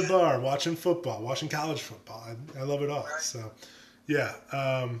 Going to the bar, watching football, watching college football. I love it all. Right. So, yeah,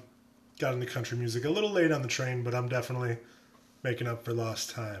 got into country music. A little late on the train, but I'm definitely making up for lost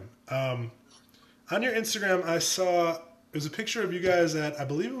time. On your Instagram, I saw, it was a picture of you guys at, I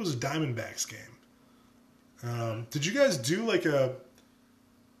believe it was a Diamondbacks game. Did you guys do like not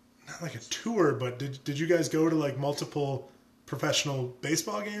like a tour, but did you guys go to like multiple professional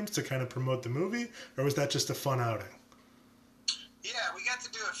baseball games to kind of promote the movie, or was that just a fun outing? Yeah, we got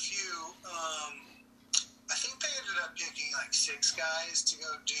to do a few. I think they ended up picking like 6 guys to go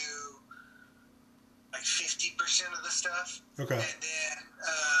do like 50% of the stuff. Okay. And then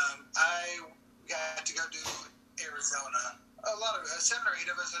I got to go do Arizona. A lot of 7 or 8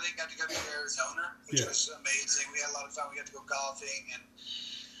 of us, I think, got to go to Arizona, which was amazing. We had a lot of fun. We got to go golfing and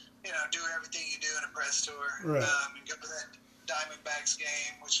do everything you do in a press tour. Right. And go to that Diamondbacks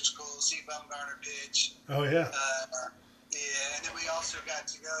game, which was cool. See Bumgarner pitch. Oh yeah. Yeah, and then we also got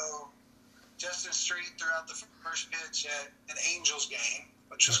to go Justin Street throughout the first pitch at an Angels game,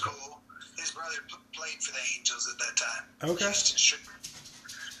 which was cool. His brother played for the Angels at that time. Okay. Justin Street.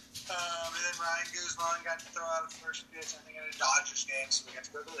 And then Ryan Guzman got to throw out the first pitch, I think, at a Dodgers game, so we got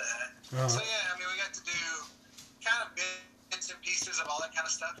to go to that. Uh-huh. So, yeah, I mean, we got to do kind of bits and pieces of all that kind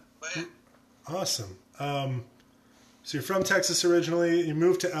of stuff. But, yeah. Awesome. So you're from Texas originally. You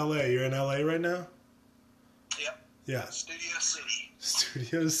moved to L.A. You're in L.A. right now? Yep. Yeah. Studio City.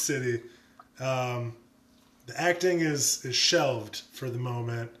 Studio City. The acting is shelved for the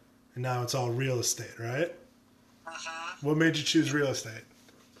moment, and now it's all real estate, right? Uh-huh. What made you choose real estate?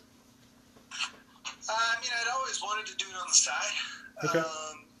 I mean, I'd always wanted to do it on the side. Okay.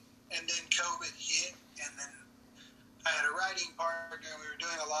 And then COVID hit, and then I had a writing partner, and we were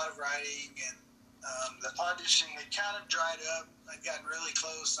doing a lot of writing, and the auditioning had kind of dried up. I'd gotten really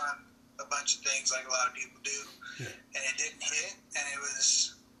close on a bunch of things like a lot of people do, and it didn't hit, and it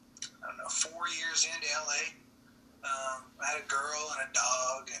was, 4 years into LA, I had a girl and a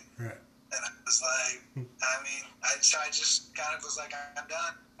dog, Right. and I was like, I just kind of was like, I'm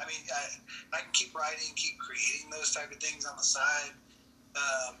done. I mean, I can keep writing, keep creating those type of things on the side,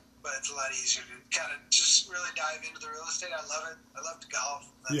 but it's a lot easier to kind of just really dive into the real estate. I love it. I love to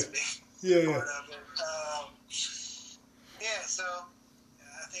golf. That's a big part of it. So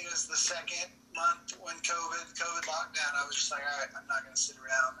I think it was the second month when COVID lockdown, I was just like, all right, I'm not going to sit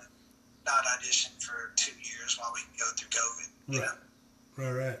around and not audition for 2 years while we can go through COVID.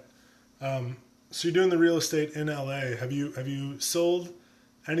 Right. So you're doing the real estate in LA. Have you sold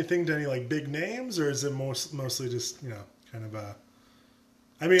anything to any like big names, or is it mostly just kind of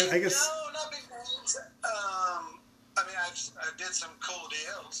I mean, I guess no, not big names. I mean, I did some cool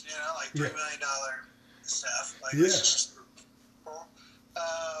deals, like $3 million stuff. Like it's just cool.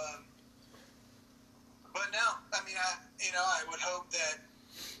 But no, I mean, I would hope that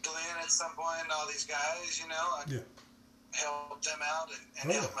Glenn at some point, all these guys, I'd help them out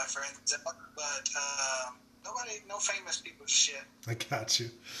and help my friends out. But no famous people shit. I got you.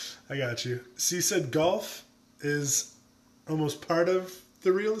 So you said golf is almost part of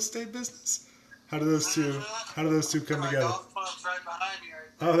the real estate business? How do those two come together? My golf club's right behind you.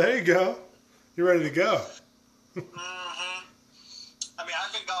 Oh, there you go. You're ready to go. I mean,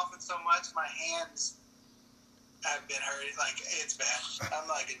 I've been golfing so much, my hands have been hurting. Like, it's bad. I'm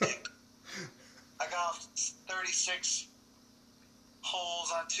like addicted. I golfed 36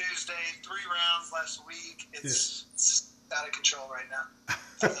 holes on Tuesday, 3 rounds last week. It's out of control right now.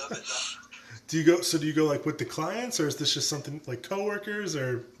 I love it, though. Do you go like with the clients, or is this just something like coworkers,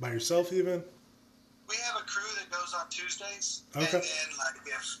 or by yourself even? We have a crew that goes on Tuesdays. Okay. And then, like,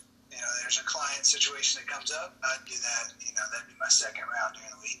 if there's a client situation that comes up, I'd do that. That'd be my second round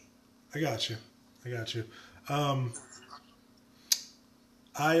during the week. I got you.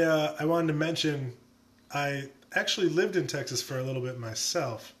 I wanted to mention I actually lived in Texas for a little bit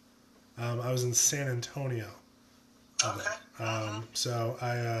myself. I was in San Antonio. Okay. So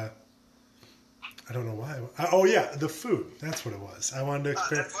I don't know why. The food. That's what it was. I wanted to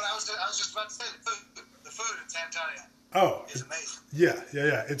compare. That's what I was just about to say. The food in San Antonio. Oh, is amazing.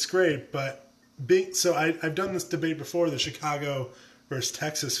 Yeah. It's great, but I've done this debate before: the Chicago versus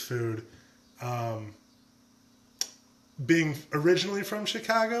Texas food. Being originally from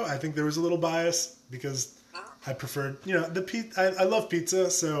Chicago, I think there was a little bias because I preferred, I love pizza,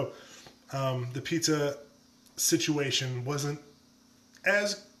 so the pizza situation wasn't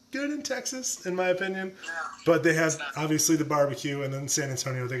as good in Texas, in my opinion. Yeah. But they have, obviously, the barbecue, and then in San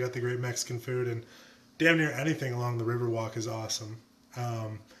Antonio, they got the great Mexican food, and damn near anything along the Riverwalk is awesome.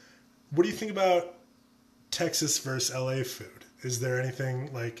 What do you think about Texas versus LA food? Is there anything,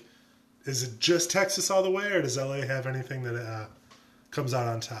 is it just Texas all the way, or does LA have anything that comes out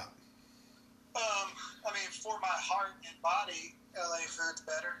on top? I mean, for my heart and body, LA food's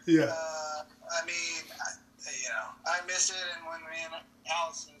better. Yeah. I miss it, and when me and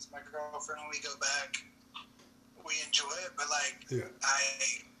Allison, my girlfriend, when we go back, we enjoy it, but I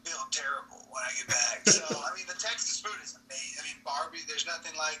feel terrible when I get back. So, I mean, the Texas food is amazing. I mean, barbecue, there's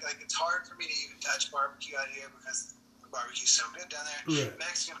nothing like it's hard for me to even touch barbecue out here because the barbecue's so good down there. Right.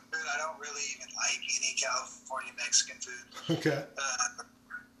 Mexican food, I don't really even like any California Mexican food. Okay.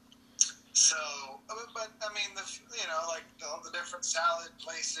 But I mean, all the different salad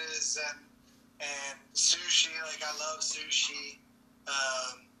places and sushi, I love sushi.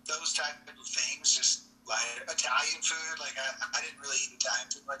 Those type of things, just like Italian food. I didn't really eat Italian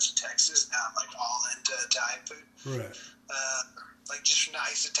food much in Texas. Now I'm all into Italian food. Right. Just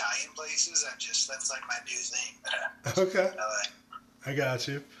nice Italian places. That's my new thing. Okay. I got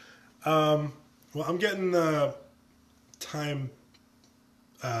you. Well, I'm getting the time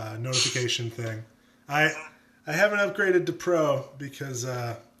notification thing. I haven't upgraded to Pro because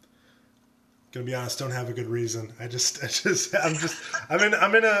gonna be honest, don't have a good reason. I'm in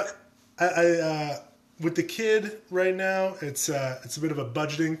with the kid right now. It's a bit of a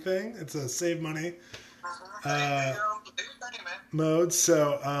budgeting thing. It's a save money mode.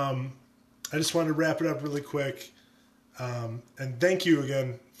 So I just wanted to wrap it up really quick. And thank you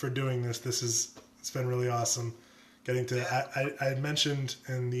again for doing this. It's been really awesome. Getting to I mentioned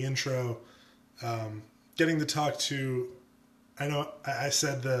in the intro, getting to talk to. I know I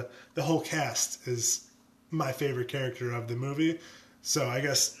said the whole cast is my favorite character of the movie. So I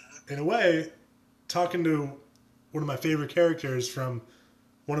guess, in a way, talking to one of my favorite characters from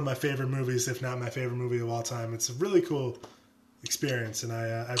one of my favorite movies, if not my favorite movie of all time, it's a really cool experience, and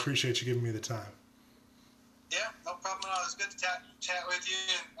I appreciate you giving me the time. Yeah, no problem at all. It was good to chat with you.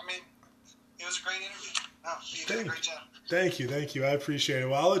 And, it was a great interview. Oh, you did a great job. Thank you. I appreciate it.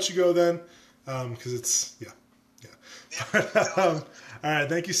 Well, I'll let you go then, because it's, yeah. Yeah. All right,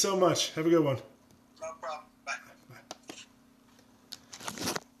 thank you so much. Have a good one. No problem. Bye.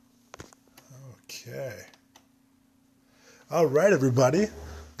 Okay. All right, everybody.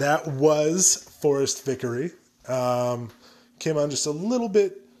 That was Forrest Vickery. Came on just a little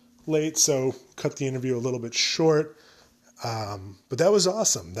bit late, so cut the interview a little bit short. But that was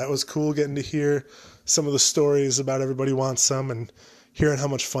awesome. That was cool getting to hear some of the stories about Everybody Wants Some and hearing how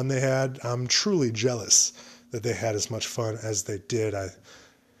much fun they had. I'm truly jealous that they had as much fun as they did. I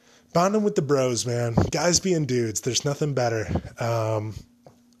bonding with the bros, man. Guys being dudes. There's nothing better.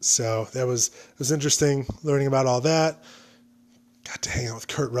 So it was interesting learning about all that. Got to hang out with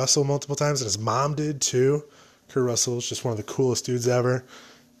Kurt Russell multiple times, and his mom did too. Kurt Russell is just one of the coolest dudes ever.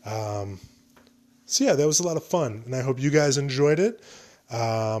 So yeah, that was a lot of fun, and I hope you guys enjoyed it.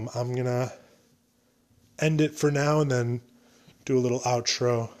 I'm going to end it for now and then do a little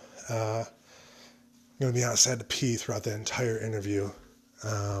outro. I'm going to be honest, I had to pee throughout the entire interview.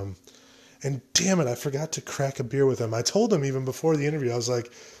 And damn it, I forgot to crack a beer with him. I told him even before the interview, I was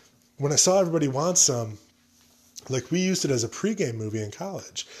like, when I saw Everybody Wants Some, like we used it as a pregame movie in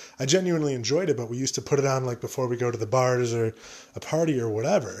college. I genuinely enjoyed it, but we used to put it on like before we go to the bars or a party or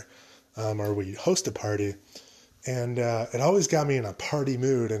whatever. Or we host a party. And it always got me in a party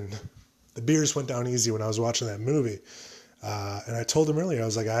mood, and the beers went down easy when I was watching that movie. And I told him earlier, I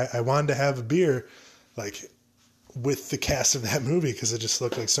was like, I wanted to have a beer like with the cast of that movie because it just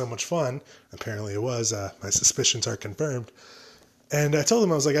looked like so much fun. Apparently it was. My suspicions are confirmed. And I told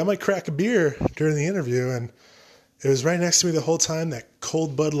him, I was like, I might crack a beer during the interview, and it was right next to me the whole time, that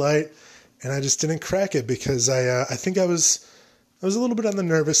cold Bud Light, and I just didn't crack it because I think I was a little bit on the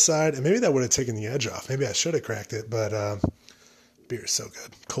nervous side, and maybe that would have taken the edge off. Maybe I should have cracked it, but beer is so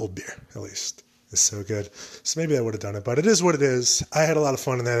good. Cold beer, at least, is so good. So maybe I would have done it, but it is what it is. I had a lot of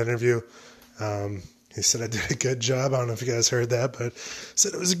fun in that interview. He said I did a good job. I don't know if you guys heard that, but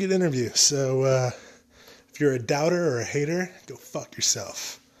said it was a good interview. So if you're a doubter or a hater, go fuck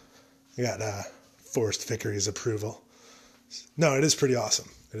yourself. I got Forrest Vickery's approval. No, it is pretty awesome.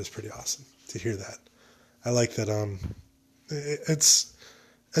 It is pretty awesome to hear that. I like that it's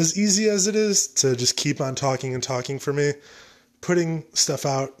as easy as it is to just keep on talking and talking for me. Putting stuff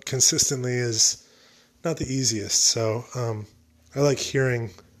out consistently is not the easiest. So I like hearing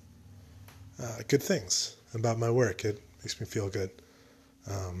good things about my work. It makes me feel good.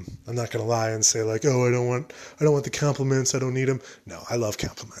 I'm not going to lie and say like, oh, I don't want the compliments. I don't need them. No, I love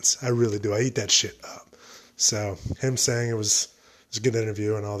compliments. I really do. I eat that shit up. So him saying it was a good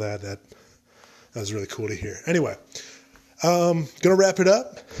interview and all that was really cool to hear. Anyway, going to wrap it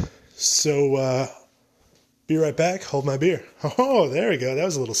up. So, be right back. Hold my beer. Oh, there we go. That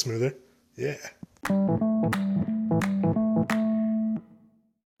was a little smoother. Yeah.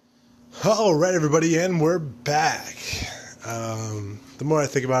 All right, everybody, and we're back. The more I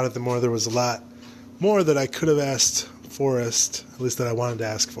think about it, the more there was a lot more that I could have asked Forrest, at least that I wanted to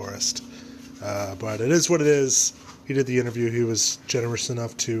ask Forrest. But it is what it is. He did the interview. He was generous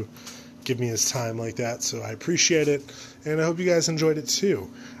enough to give me his time like that, so I appreciate it, and I hope you guys enjoyed it too.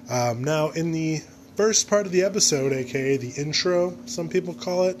 Now, in the first part of the episode, aka the intro, some people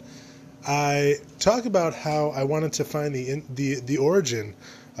call it, I talk about how I wanted to find the origin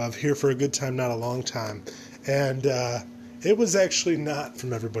of Here for a Good Time, Not a Long Time, and it was actually not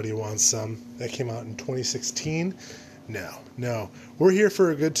from Everybody Wants Some. That came out in 2016. No. We're Here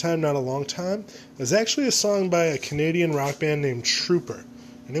for a Good Time, Not a Long Time. It was actually a song by a Canadian rock band named Trooper,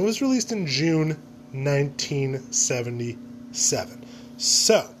 and it was released in June 1977.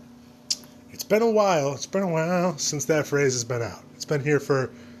 So, it's been a while since that phrase has been out. It's been here for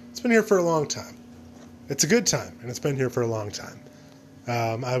a long time. It's a good time, and it's been here for a long time.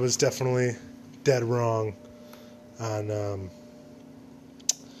 I was definitely dead wrong on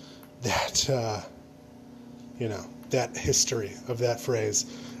that history of that phrase.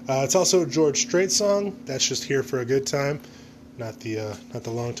 It's also a George Strait song. That's just Here for a Good Time, not the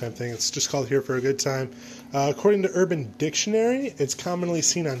long time thing. It's just called Here for a Good Time. According to Urban Dictionary, it's commonly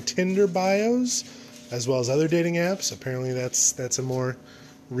seen on Tinder bios as well as other dating apps. Apparently, that's a more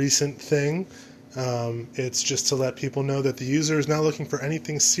recent thing. It's just to let people know that the user is not looking for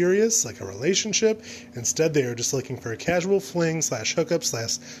anything serious, like a relationship. Instead, they are just looking for a casual fling / hookup /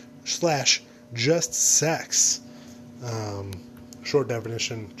 just sex. Short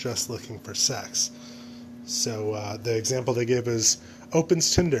definition, just looking for sex. So the example they give is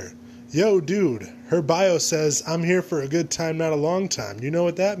opens Tinder. Yo, dude, her bio says, I'm here for a good time, not a long time. You know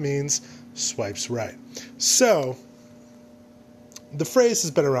what that means? Swipes right. So, the phrase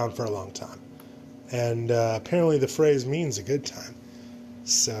has been around for a long time. And apparently the phrase means a good time.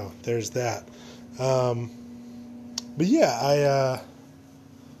 So, there's that. But yeah,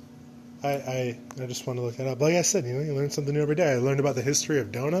 I just wanted to look that up. Like I said, you learn something new every day. I learned about the history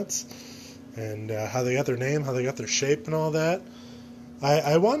of donuts and how they got their name, how they got their shape, and all that.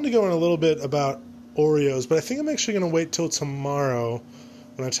 I wanted to go in a little bit about Oreos, but I think I'm actually going to wait till tomorrow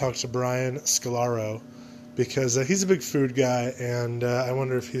when I talk to Brian Scalaro, because he's a big food guy, and I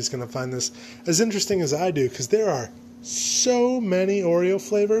wonder if he's going to find this as interesting as I do, because there are so many Oreo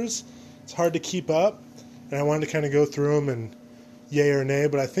flavors, it's hard to keep up, and I wanted to kind of go through them and yay or nay,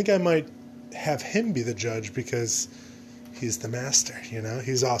 but I think I might have him be the judge because he's the master,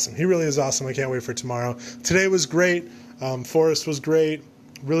 He's awesome. He really is awesome. I can't wait for tomorrow. Today was great. Forrest was great.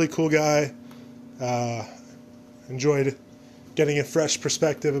 Really cool guy. Enjoyed getting a fresh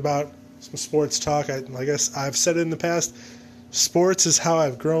perspective about some sports talk. I guess I've said it in the past. Sports is how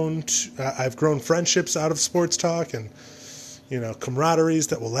I've grown. I've grown friendships out of sports talk, and camaraderies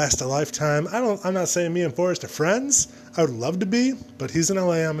that will last a lifetime. I'm not saying me and Forrest are friends. I would love to be, but he's in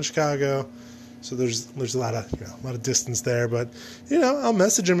LA. I'm in Chicago, so there's a lot of distance there. But I'll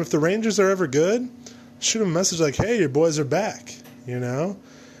message him if the Rangers are ever good. Shoot him a message like, "Hey, your boys are back,"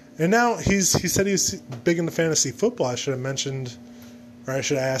 And now he said he's big into fantasy football. I should have mentioned, or I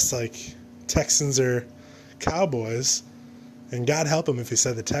should have asked, Texans or Cowboys. And God help him if he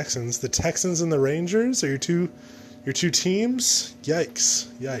said the Texans. The Texans and the Rangers are your two teams?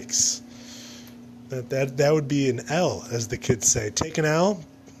 Yikes. That would be an L, as the kids say. Take an L,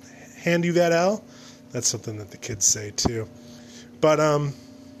 hand you that L. That's something that the kids say too. But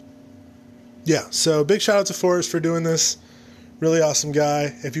yeah, so big shout out to Forrest for doing this. Really awesome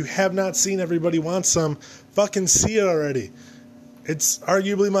guy. If you have not seen Everybody Wants Some, fucking see it already. It's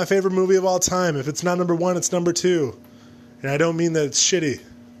arguably my favorite movie of all time. If it's not number 1, it's number 2. And I don't mean that it's shitty.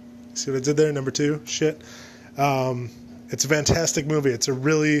 See what I did there? Number 2? Shit. It's a fantastic movie. It's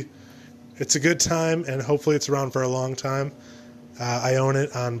a good time, and hopefully it's around for a long time. I own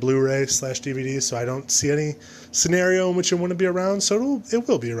it on Blu-ray/DVD, so I don't see any scenario in which it wouldn't be around, so it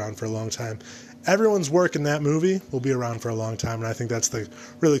will be around for a long time. Everyone's work in that movie will be around for a long time, and I think that's the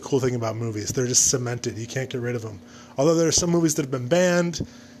really cool thing about movies. They're just cemented. You can't get rid of them. Although there are some movies that have been banned,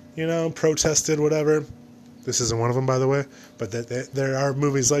 protested, whatever. This isn't one of them, by the way, but there are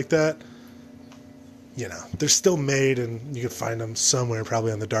movies like that. They're still made, and you can find them somewhere,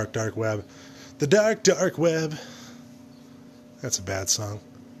 probably on the dark, dark web. The dark, dark web. That's a bad song.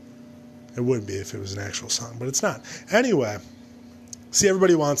 It would be if it was an actual song, but it's not. Anyway, see,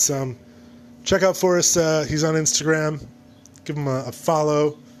 Everybody Wants Some. Check out Forrest. He's on Instagram. Give him a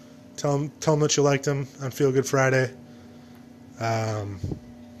follow. Tell him that you liked him on Feel Good Friday.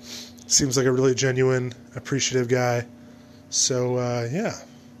 Seems like a really genuine, appreciative guy. So, yeah.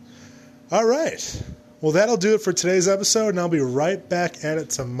 All right. Well, that'll do it for today's episode, and I'll be right back at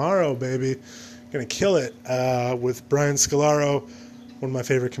it tomorrow, baby. Gonna kill it with Brian Scalaro, one of my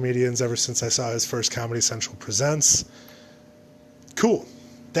favorite comedians ever since I saw his first Comedy Central Presents. Cool.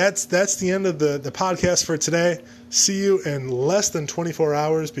 That's the end of the podcast for today. See you in less than 24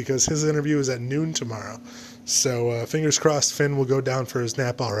 hours because his interview is at noon tomorrow. So fingers crossed Finn will go down for his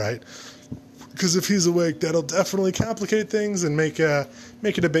nap all right. Because if he's awake, that'll definitely complicate things and make it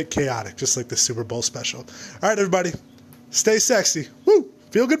a bit chaotic, just like the Super Bowl special. All right, everybody. Stay sexy. Woo!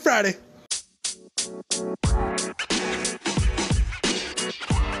 Feel Good Friday.